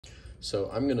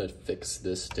So I'm gonna fix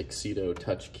this Tuxedo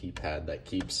Touch keypad that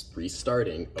keeps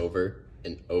restarting over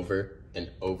and over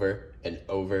and over and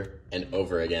over and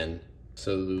over again.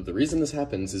 So the reason this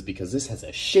happens is because this has a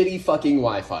shitty fucking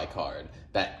Wi-Fi card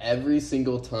that every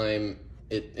single time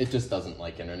it just doesn't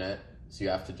like internet. So you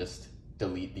have to just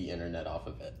delete the internet off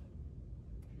of it.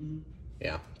 Mm-hmm.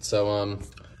 Yeah, so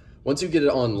once you get it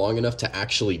on long enough to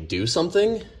actually do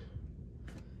something, you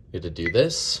have to do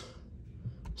this.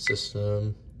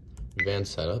 System,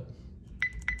 advanced setup.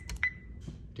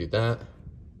 Do that.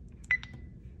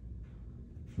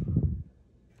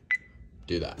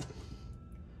 Do that.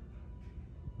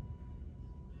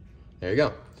 There you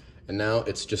go. And now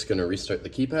it's just gonna restart the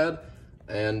keypad,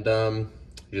 and you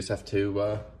just have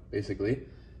to, basically,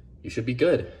 you should be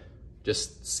good.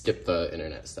 Just skip the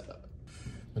internet setup.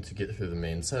 Once you get through the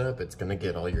main setup, it's gonna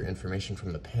get all your information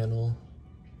from the panel,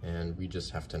 and we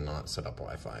just have to not set up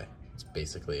Wi-Fi. That's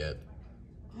basically it.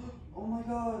 Oh my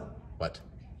god. What?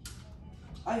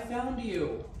 I found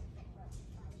you.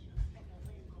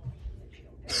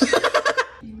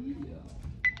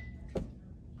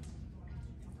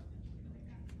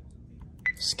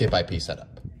 Skip IP setup.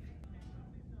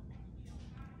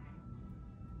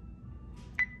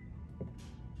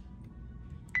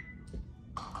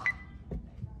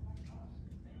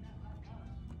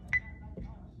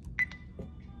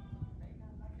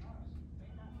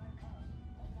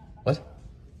 What?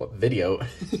 What video?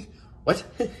 What?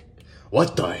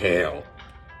 What the hell?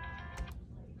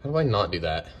 How do I not do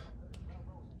that?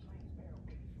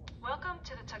 Welcome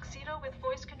to the Tuxedo with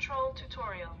Voice Control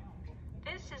tutorial.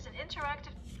 This is an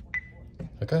interactive...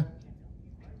 Okay.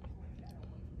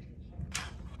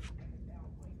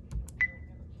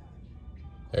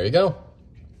 There you go.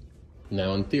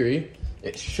 Now in theory,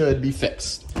 it should be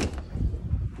fixed.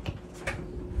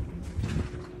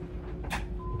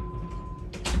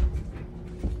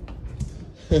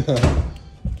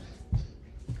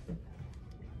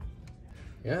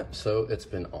 Yeah, so it's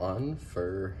been on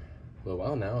for a little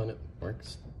while now and it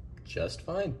works just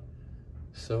fine.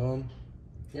 So,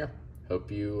 yeah, hope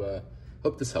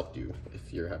this helped you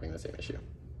if you're having the same issue.